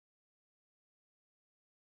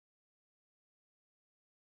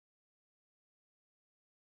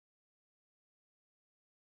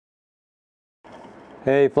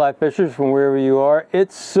Hey fly fishers from wherever you are,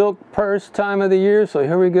 it's silk purse time of the year, so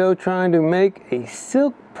here we go trying to make a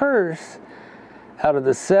silk purse out of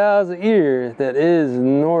the sow's ear that is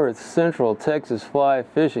north central Texas fly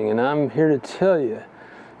fishing, and I'm here to tell you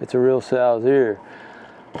it's a real sow's ear.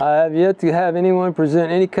 I have yet to have anyone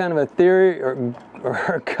present any kind of a theory or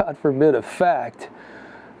God forbid a fact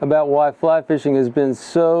about why fly fishing has been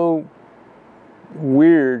so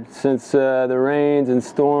weird since the rains and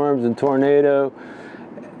storms and tornado,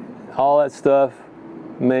 all that stuff,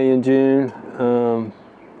 May and June.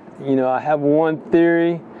 You know, I have one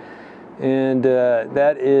theory, and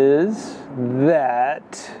that is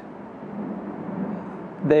that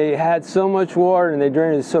they had so much water and they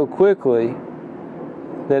drained it so quickly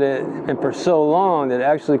that and for so long that it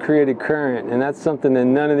actually created current, and that's something that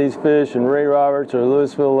none of these fish in Ray Roberts or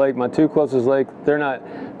Louisville Lake, my two closest lakes,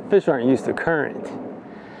 fish aren't used to current.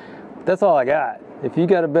 That's all I got. If you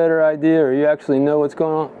got a better idea or you actually know what's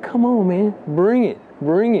going on, come on, man, bring it,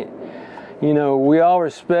 bring it. You know, we all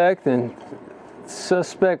respect and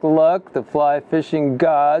suspect luck, the fly fishing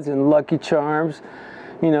gods and Lucky Charms.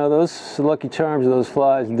 You know, those Lucky Charms are those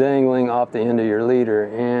flies dangling off the end of your leader,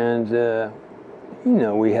 and you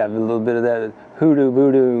know, we have a little bit of that hoodoo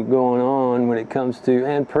voodoo going on when it comes to,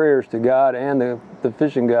 and prayers to God and the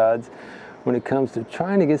fishing gods when it comes to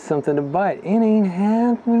trying to get something to bite. It ain't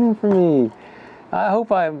happening for me. I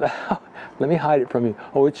hope let me hide it from you.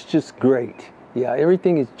 Oh, it's just great. Yeah,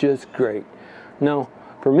 everything is just great. No,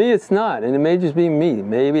 for me it's not, and it may just be me.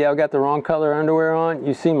 Maybe I've got the wrong color underwear on.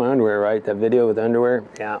 You see my underwear, right? That video with underwear?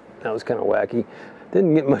 Yeah, that was kind of wacky.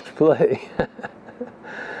 Didn't get much play.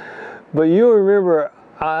 But you'll remember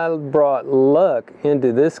I brought luck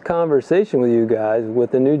into this conversation with you guys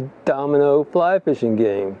with the new domino fly fishing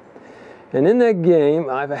game. And in that game,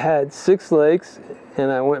 I've had 6 lakes,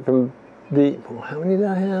 and I went from how many did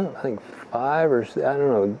I have? I think 5 or, I don't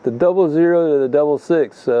know, the 00 to the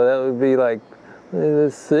 66. So that would be like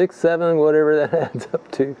 6, 7, whatever that adds up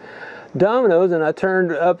to. Dominoes, and I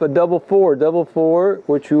turned up a 44. 44,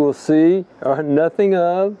 which you will see, or nothing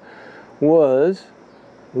of, was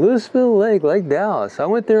Louisville Lake, Lake Dallas. I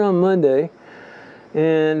went there on Monday,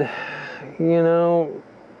 and you know,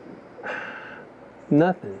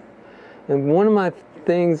 nothing. And one of my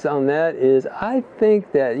things on that is I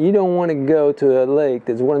think that you don't want to go to a lake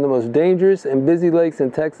that's one of the most dangerous and busy lakes in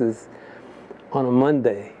Texas on a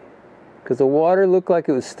Monday, because the water looked like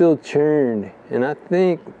it was still churned, and I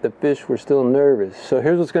think the fish were still nervous. So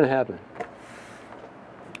here's what's going to happen.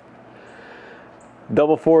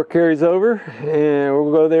 44 carries over, and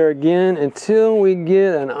we'll go there again until we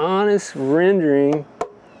get an honest rendering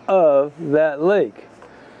of that lake.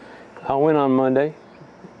 I went on Monday,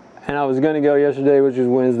 and I was going to go yesterday, which was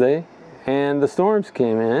Wednesday, and the storms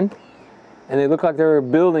came in, and they looked like they were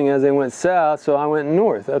building as they went south, so I went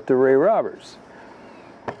north up to Ray Roberts.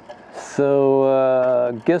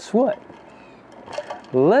 So guess what?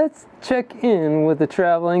 Let's check in with the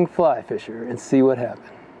traveling fly fisher and see what happened.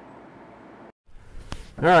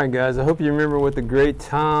 Alright guys, I hope you remember what the great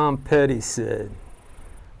Tom Petty said.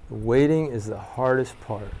 The waiting is the hardest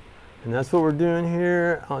part. And that's what we're doing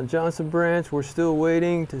here on Johnson Branch. We're still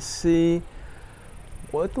waiting to see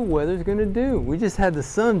what the weather's going to do. We just had the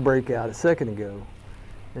sun break out a second ago,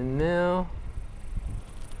 and now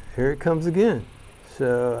here it comes again.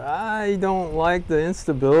 So I don't like the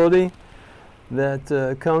instability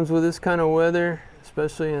that comes with this kind of weather,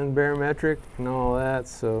 especially in barometric and all that.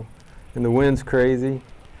 So, and the wind's crazy,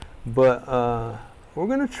 but we're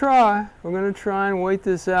going to try. We're going to try and wait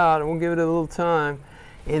this out, and we'll give it a little time.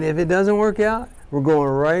 And if it doesn't work out, we're going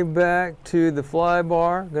right back to the fly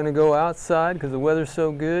bar. Going to go outside because the weather's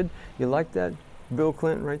so good. You like that, Bill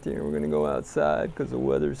Clinton, right there? We're going to go outside because the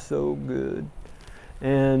weather's so good,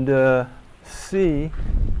 and see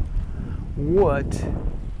what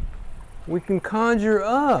we can conjure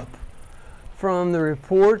up from the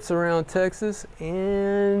reports around Texas,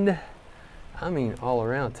 and I mean all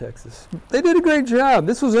around Texas. They did a great job.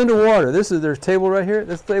 This was underwater. This is their table right here.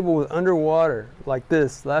 This table was underwater like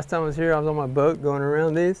this. Last time I was here, I was on my boat going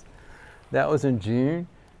around these. That was in June,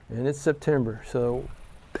 and it's September. So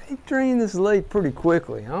they drained this lake pretty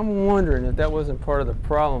quickly. I'm wondering if that wasn't part of the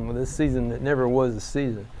problem with this season that never was a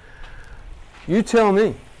season. You tell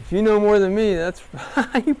me. If you know more than me, that's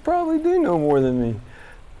you probably do know more than me.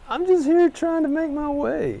 I'm just here trying to make my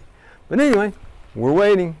way. But anyway, we're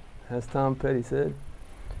waiting. As Tom Petty said,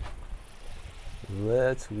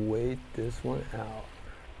 let's wait this one out.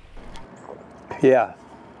 Yeah.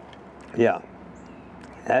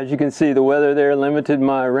 As you can see, the weather there limited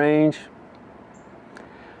my range.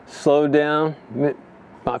 Slowed down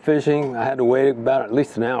my fishing, I had to wait about at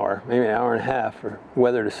least an hour, maybe an hour and a half for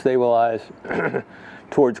weather to stabilize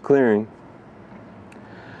towards clearing.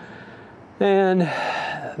 And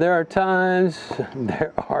there are times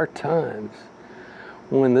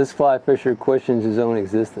when this fly fisher questions his own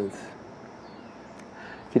existence.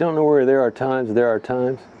 If you don't know where there are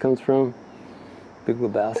times comes from, Big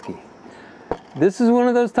Lebowski. This is one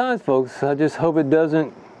of those times, folks. I just hope it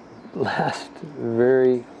doesn't last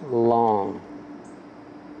very long.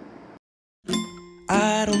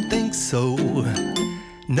 I don't think so.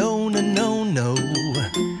 No, no, no, no.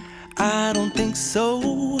 I don't think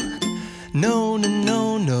so. No, no,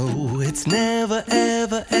 no, no. It's never,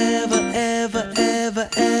 ever, ever, ever, ever,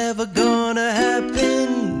 ever gonna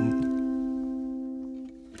happen.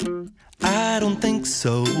 I don't think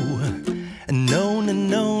so. No, no,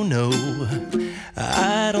 no, no.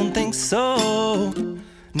 I don't think so.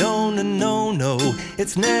 No, no, no, no.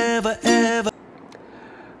 It's never, ever.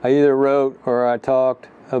 I either wrote or I talked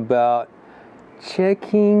about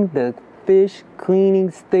checking the fish cleaning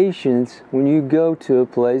stations when you go to a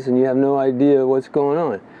place and you have no idea what's going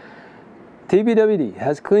on. TBWD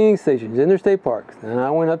has cleaning stations in their state parks, and I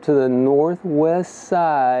went up to the northwest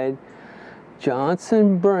side,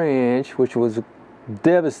 Johnson Branch, which was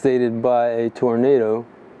devastated by a tornado.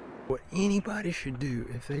 What anybody should do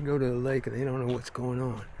if they go to the lake and they don't know what's going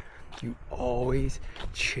on, you always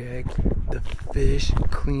check the fish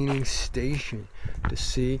cleaning station to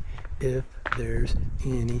see if there's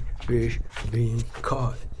any fish being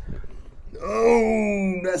caught.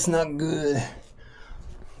 Oh, that's not good,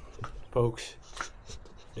 folks.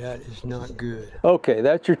 That is not good. Okay,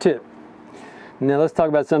 that's your tip. Now let's talk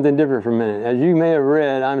about something different for a minute. As you may have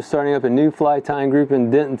read, I'm starting up a new fly tying group in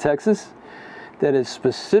Denton, Texas that is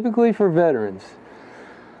specifically for veterans.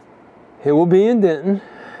 It will be in Denton.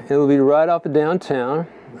 It will be right off of downtown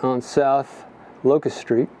on South Locust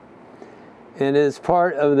Street. And it is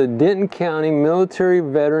part of the Denton County Military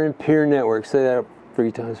Veteran Peer Network. Say that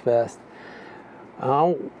 3 times fast.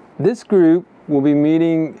 This group will be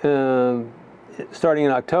meeting starting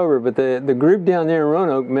in October, but the group down there in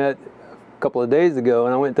Roanoke met a couple of days ago,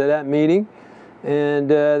 and I went to that meeting. And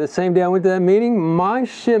the same day I went to that meeting, my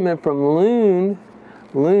shipment from Loon,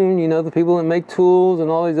 you know, the people that make tools and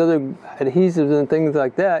all these other adhesives and things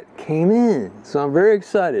like that, came in. So I'm very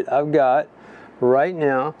excited. I've got, right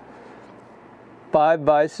now, 5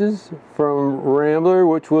 vices from Rambler,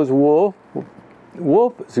 which was Wolf.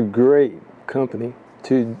 Wolf is a great company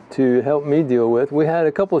to help me deal with. We had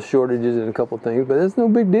a couple of shortages and a couple of things, but it's no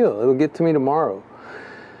big deal. It'll get to me tomorrow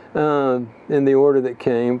in the order that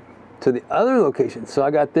came to the other locations. So I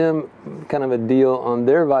got them kind of a deal on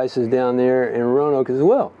their vices down there in Roanoke as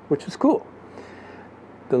well, which was cool.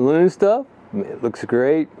 The Loon stuff, it looks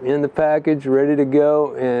great in the package, ready to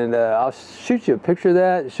go, and I'll shoot you a picture of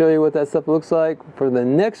that, show you what that stuff looks like for the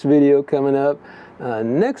next video coming up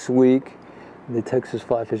next week, the Texas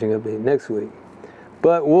Fly Fishing Update next week.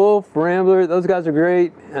 But Wolf, Rambler, those guys are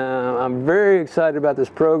great. I'm very excited about this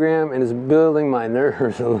program, and it's building my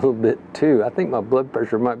nerves a little bit too. I think my blood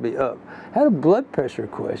pressure might be up. I had a blood pressure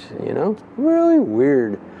question, you know, really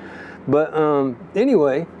weird. But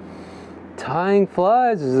anyway, tying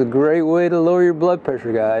flies is a great way to lower your blood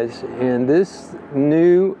pressure, guys. And this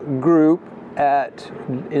new group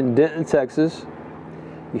in Denton, Texas,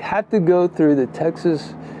 you have to go through the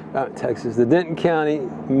the Denton County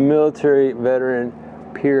Military Veteran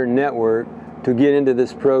Peer Network to get into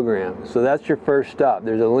this program. So that's your first stop.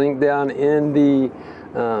 There's a link down in the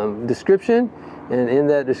description, and in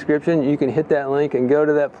that description you can hit that link and go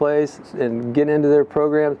to that place and get into their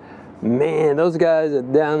programs. Man, those guys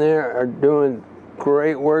down there are doing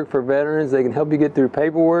great work for veterans. They can help you get through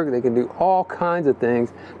paperwork. They can do all kinds of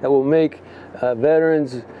things that will make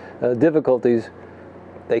veterans' difficulties,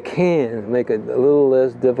 they can make it a little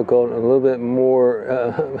less difficult and a little bit more,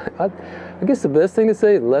 I guess the best thing to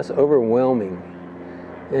say, less overwhelming.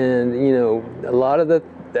 And, you know, a lot of the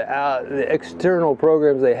external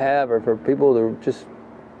programs they have are for people to just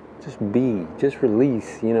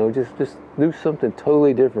release, you know, just do something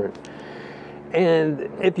totally different. And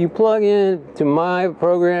if you plug in to my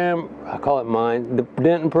program, I call it mine, the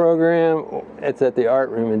Denton program, it's at the Art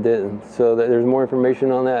Room in Denton. So there's more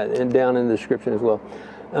information on that and down in the description as well.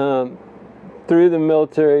 Through the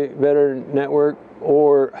Military Veteran Network,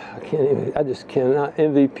 or I just cannot,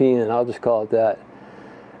 MVPN, I'll just call it that.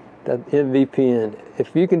 That MVPN.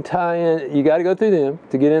 If you can tie in, you got to go through them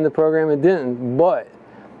to get in the program in Denton, but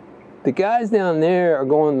the guys down there are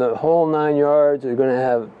going the whole 9 yards. They're going to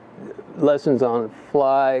have lessons on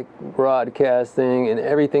fly rod casting and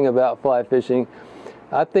everything about fly fishing.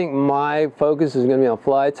 I think my focus is going to be on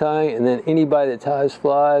fly tying, and then anybody that ties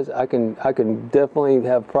flies, I can definitely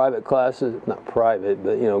have private classes, not private,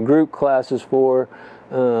 but you know, group classes for,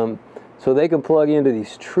 so they can plug into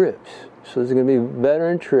these trips. So there's going to be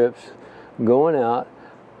veteran trips going out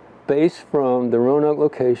based from the Roanoke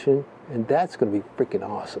location, and that's going to be freaking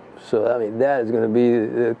awesome. So I mean, that is going to be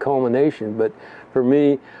the culmination. But for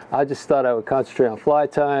me, I just thought I would concentrate on fly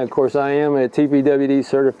tying. Of course, I am a TPWD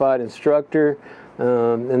certified instructor.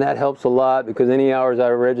 And that helps a lot because any hours I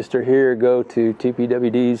register here go to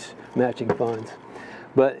TPWD's matching funds.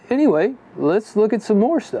 But anyway, let's look at some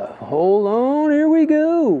more stuff. Hold on, here we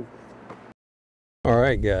go. All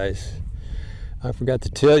right, guys, I forgot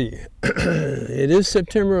to tell you, it is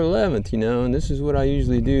September 11th, you know, and this is what I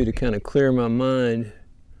usually do to kind of clear my mind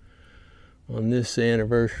on this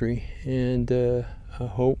anniversary. And I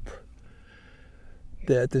hope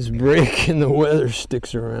that this break in the weather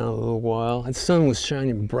sticks around a little while. The sun was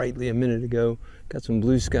shining brightly a minute ago. Got some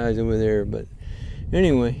blue skies over there, but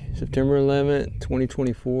anyway, September 11th,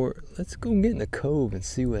 2024. Let's go get in the cove and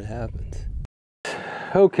see what happens.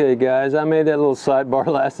 Okay, guys, I made that little sidebar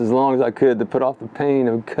last as long as I could to put off the pain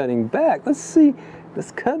of cutting back. Let's see.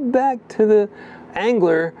 Let's cut back to the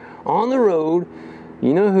angler on the road.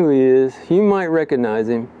 You know who he is. You might recognize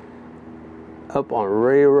him. Up on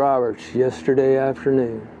Ray Roberts yesterday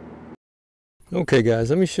afternoon. Okay, guys,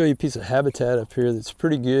 let me show you a piece of habitat up here that's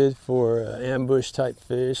pretty good for ambush type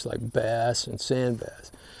fish like bass and sand bass.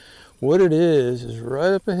 What it is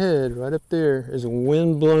right up ahead, right up there, is a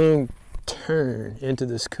wind-blown turn into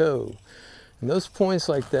this cove. And those points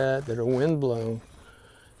like that are wind-blown,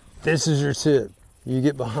 this is your tip. You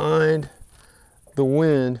get behind the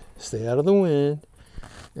wind, stay out of the wind,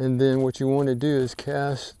 and then what you want to do is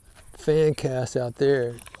fan cast out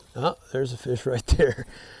there. Oh, there's a fish right there.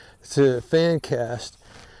 It's a fan cast,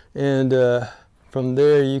 and from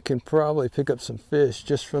there you can probably pick up some fish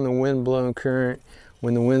just from the wind-blown current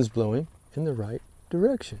when the wind's blowing in the right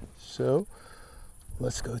direction. So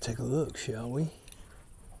let's go take a look, shall we?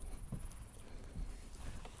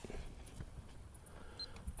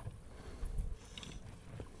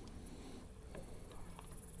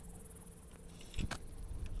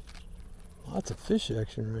 Lots of fish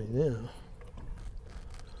action right now.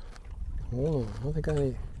 Hold on, I think I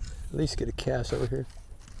need at least get a cast over here.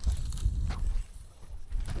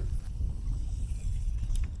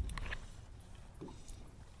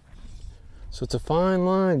 So it's a fine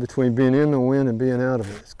line between being in the wind and being out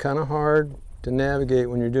of it. It's kind of hard to navigate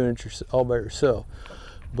when you're doing it all by yourself.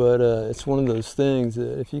 But it's one of those things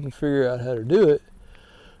that if you can figure out how to do it,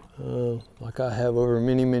 like I have over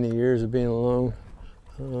many, many years of being alone,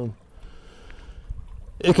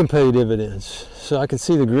 it can pay dividends. So I can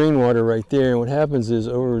see the green water right there, and what happens is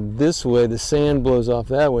over this way the sand blows off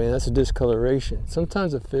that way, and that's a discoloration.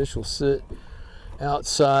 Sometimes a fish will sit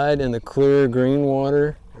outside in the clear green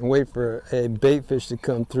water and wait for a bait fish to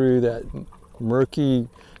come through that murky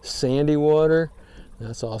sandy water.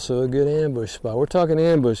 That's also a good ambush spot. We're talking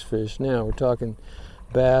ambush fish now. We're talking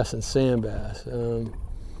bass and sand bass,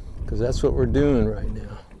 because that's what we're doing right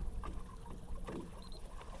now.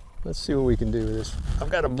 Let's see what we can do with this.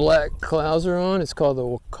 I've got a black clouser on. It's called the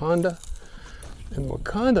Wakanda. And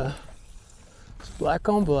Wakanda is black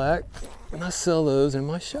on black, and I sell those in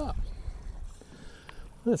my shop.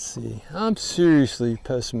 Let's see. I'm seriously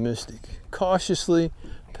pessimistic, cautiously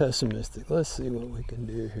pessimistic. Let's see what we can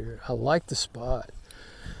do here. I like the spot.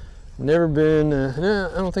 Never been,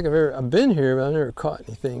 I don't think I've been here, but I've never caught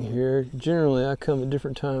anything here. Generally, I come a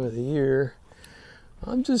different time of the year.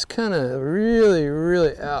 I'm just kind of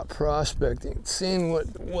really out prospecting, seeing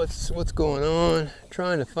what's going on,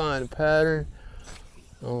 trying to find a pattern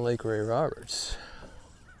on Lake Ray Roberts.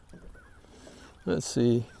 Let's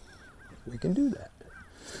see if we can do that.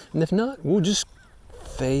 And if not, we'll just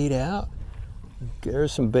fade out.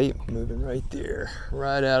 There's some bait moving right there,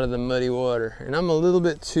 right out of the muddy water. And I'm a little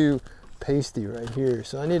bit too pasty right here,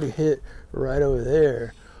 so I need to hit right over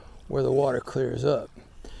there where the water clears up.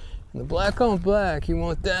 And the black on black, you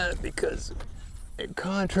want that because it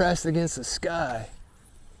contrasts against the sky.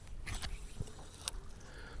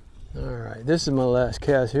 All right, this is my last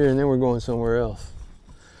cast here, and then we're going somewhere else.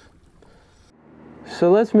 So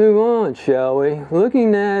let's move on, shall we?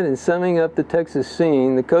 Looking at and summing up the Texas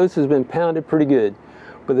scene, the coast has been pounded pretty good,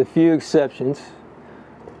 with a few exceptions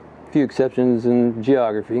in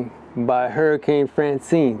geography, by Hurricane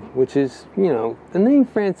Francine, which is, you know, the name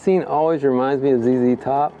Francine always reminds me of ZZ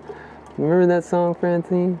Top. Remember that song,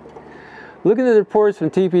 Francine? Looking at the reports from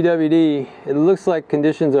TPWD, it looks like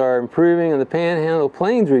conditions are improving in the Panhandle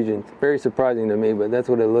Plains region. Very surprising to me, but that's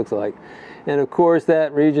what it looks like. And of course,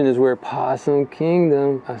 that region is where Possum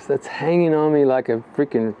Kingdom, that's hanging on me like a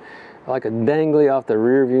freaking, like a dangly off the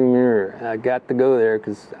rear view mirror. I got to go there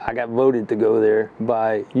because I got voted to go there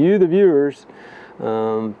by you, the viewers.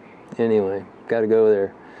 Anyway, got to go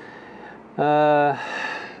there.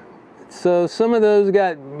 So some of those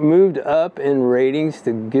got moved up in ratings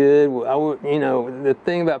to good. You know, the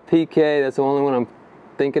thing about PK, that's the only one I'm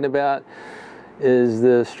thinking about, is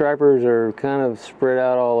the stripers are kind of spread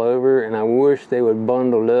out all over, and I wish they would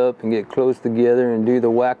bundle up and get close together and do the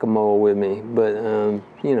whack-a-mole with me. But,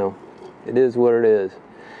 you know, it is what it is.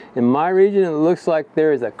 In my region, it looks like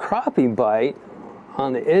there is a crappie bite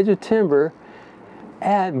on the edge of timber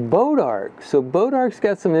at Bodark. So Bodark's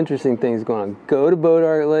got some interesting things going on. Go to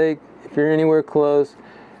Bodark Lake if you're anywhere close.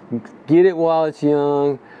 Get it while it's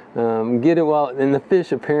young. Get it while, and the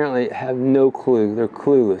fish apparently have no clue. They're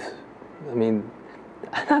clueless. I mean,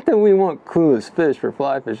 not that we want clueless fish for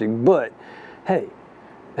fly fishing, but hey,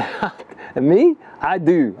 me, I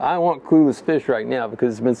do. I want clueless fish right now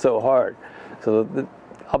because it's been so hard. So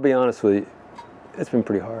I'll be honest with you, it's been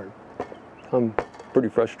pretty hard. I'm pretty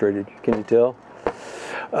frustrated, can you tell?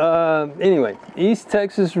 Anyway, East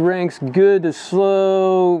Texas ranks good to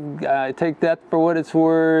slow. I take that for what it's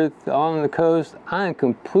worth. On the coast, I am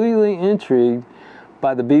completely intrigued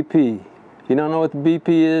by the BP. If you don't know what the BP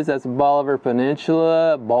is, that's Bolivar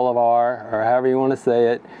Peninsula, Bolivar, or however you want to say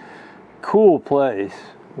it. Cool place.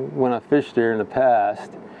 When I fished there in the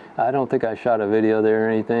past, I don't think I shot a video there or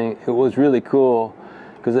anything. It was really cool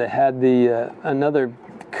because it had the another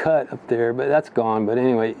cut up there, but that's gone. But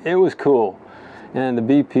anyway, it was cool. And the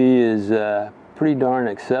BP is pretty darn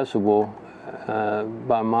accessible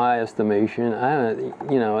by my estimation. I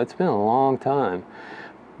haven't, you know, it's been a long time.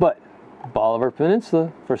 But Bolivar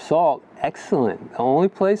Peninsula for salt, excellent. The only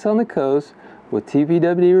place on the coast with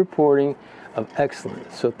TPWD reporting of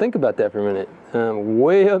excellent. So think about that for a minute.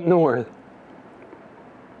 Way up north,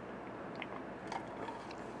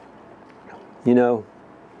 you know,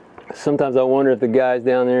 sometimes I wonder if the guys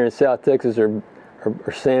down there in South Texas are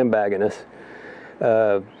sandbagging us.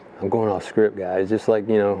 I'm going off script, guys, just like,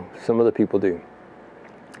 you know, some other people do.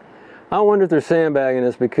 I wonder if they're sandbagging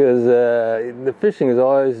us because the fishing is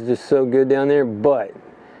always just so good down there. But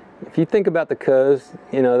if you think about the coast,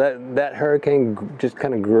 you know, that hurricane just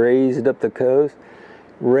kind of grazed up the coast,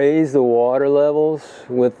 raised the water levels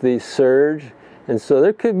with the surge. And so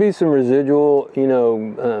there could be some residual, you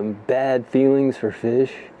know, bad feelings for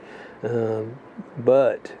fish.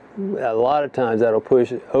 But a lot of times that'll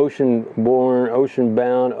push ocean-born,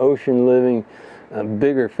 ocean-bound, ocean-living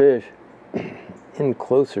bigger fish in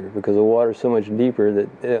closer because the water's so much deeper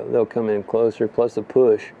that they'll come in closer, plus the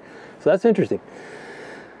push. So that's interesting.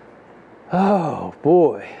 Oh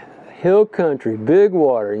boy, hill country, big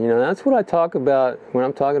water. You know, that's what I talk about when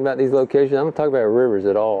I'm talking about these locations. I'm not talking about rivers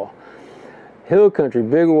at all. Hill country,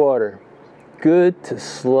 big water, good to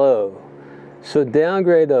slow. So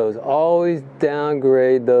downgrade those. Always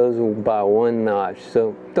downgrade those by 1 notch.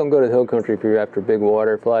 So don't go to hill country if you're after big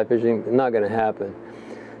water fly fishing. It's not going to happen.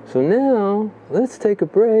 So now let's take a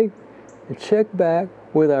break and check back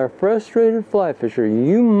with our frustrated fly fisher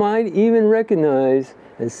you might even recognize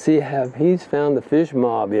and see if he's found the fish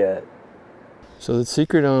mob yet. So the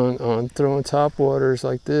secret on throwing top waters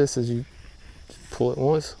like this is you pull it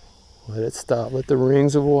once, let it stop, let the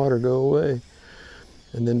rings of water go away,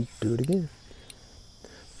 and then do it again.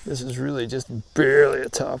 This is really just barely a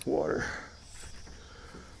top water.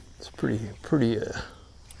 It's pretty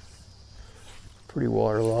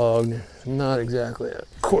waterlogged. Not exactly a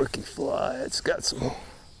corky fly. It's got some.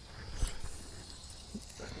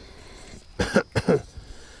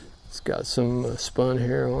 It's got some spun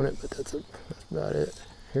hair on it, but that's about it.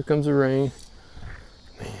 Here comes the rain.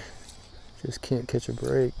 Man, just can't catch a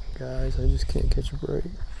break, guys. I just can't catch a break.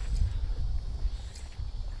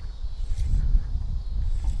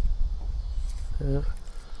 Yeah.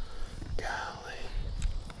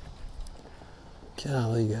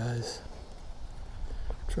 Golly, guys.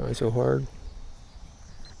 I'm trying so hard.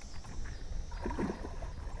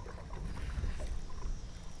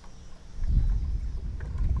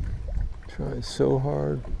 Trying so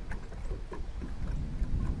hard.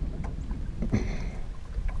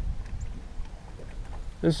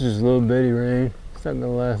 This is just a little bitty rain. It's not gonna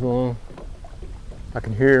last long. I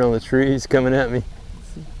can hear it on the trees coming at me.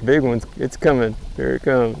 Big one's, it's coming. There it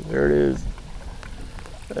comes. There it is.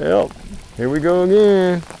 Yep. Here we go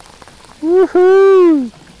again.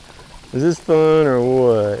 Woohoo! Is this fun or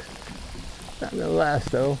what? Not gonna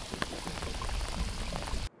last though.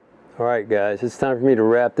 All right, guys, it's time for me to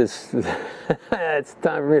wrap this. It's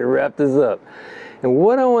time for me to wrap this up. And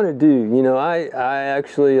what I want to do, you know, I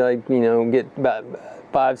actually, like, you know, get about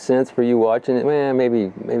 5 cents for you watching it, man,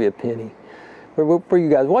 maybe a penny for you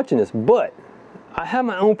guys watching this. But I have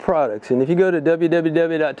my own products, and if you go to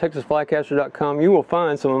www.texasflycaster.com, you will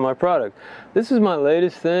find some of my products. This is my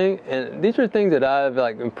latest thing, and these are things that I've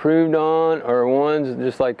like improved on, or ones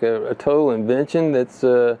just like a total invention that's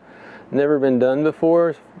never been done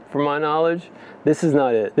before, from my knowledge. This is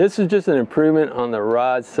not it. This is just an improvement on the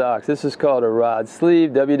rod socks. This is called a rod sleeve.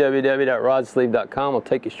 www.rodsleeve.com will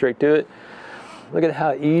take you straight to it. Look at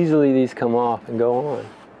how easily these come off and go on.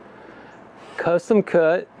 Custom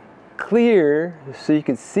cut, clear, so you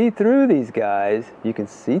can see through these guys. You can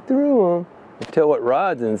see through them and tell what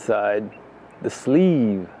rod's inside the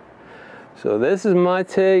sleeve. So this is my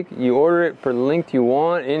take. You order it for the length you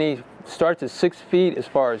want. Any starts at 6 feet as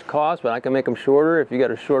far as cost, but I can make them shorter if you got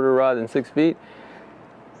a shorter rod than 6 feet.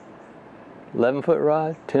 11-foot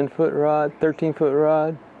rod, 10-foot rod, 13-foot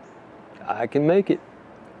rod. I can make it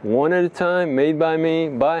one at a time, made by me,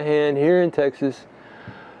 by hand, here in Texas.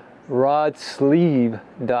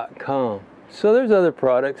 Rodsleeve.com. So there's other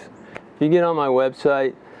products. If you get on my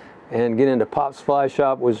website and get into Pop's Fly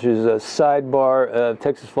Shop, which is a sidebar of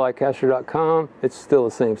TexasFlycaster.com, it's still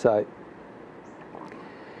the same site.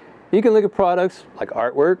 You can look at products like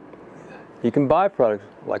artwork. You can buy products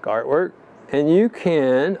like artwork. And you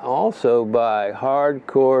can also buy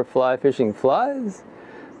hardcore fly fishing flies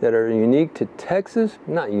that are unique to Texas.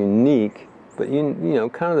 Not unique, but you know,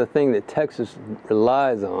 kind of the thing that Texas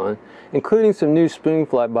relies on, including some new spoon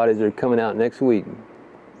fly bodies that are coming out next week.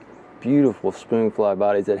 Beautiful spoon fly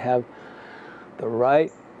bodies that have the right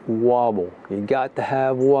wobble. You got to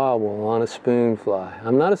have wobble on a spoon fly.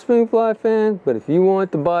 I'm not a spoon fly fan, but if you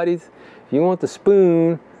want the bodies, if you want the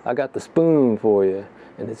spoon, I got the spoon for you.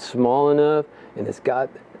 And it's small enough, and it's got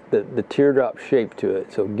the teardrop shape to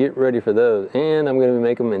it. So get ready for those. And I'm going to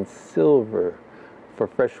make them in silver for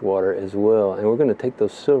freshwater as well. And we're going to take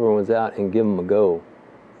those silver ones out and give them a go.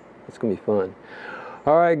 It's going to be fun.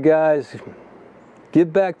 All right, guys.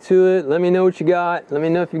 Get back to it. Let me know what you got. Let me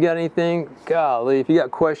know if you got anything. Golly, if you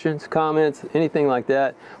got questions, comments, anything like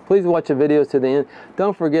that, please watch the videos to the end.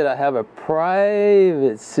 Don't forget, I have a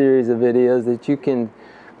private series of videos that you can,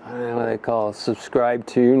 I don't know what they call, subscribe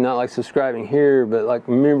to. Not like subscribing here, but like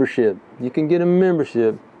membership. You can get a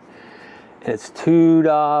membership, and it's $2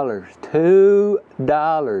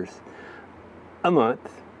 a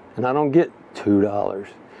month, and I don't get $2.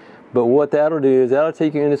 But what that'll do is that'll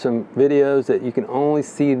take you into some videos that you can only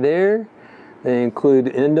see there. They include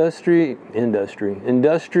industrial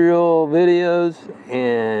videos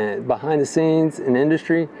and behind the scenes in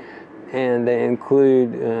industry, and they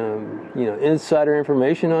include you know, insider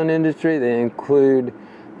information on industry. They include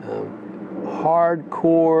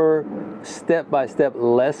hardcore step-by-step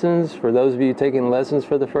lessons for those of you taking lessons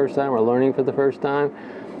for the first time or learning for the first time.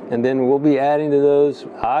 And then we'll be adding to those.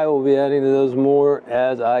 I will be adding to those more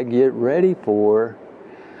as I get ready for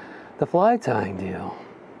the fly tying deal.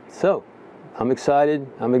 So I'm excited,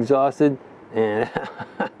 I'm exhausted, and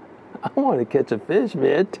I want to catch a fish,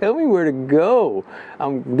 man. Tell me where to go.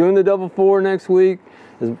 I'm doing the double 4 next week.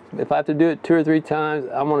 If I have to do it 2 or 3 times,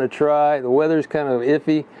 I'm going to try. The weather's kind of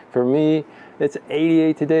iffy for me. It's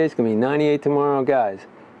 88 today. It's going to be 98 tomorrow. Guys,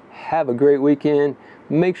 have a great weekend.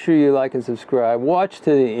 Make sure you like and subscribe. Watch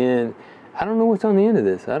to the end. I don't know what's on the end of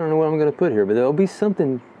this. I don't know what I'm going to put here, but there'll be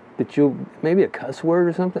something that you'll, maybe a cuss word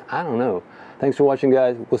or something. I don't know. Thanks for watching,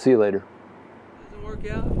 guys. We'll see you later. Doesn't work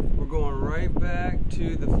out. We're going right back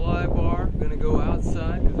to the fly bar. We're going to go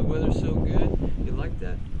outside because the weather's so good. You like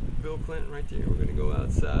that? Bill Clinton right there. We're going to go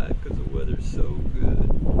outside because the weather's so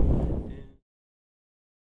good.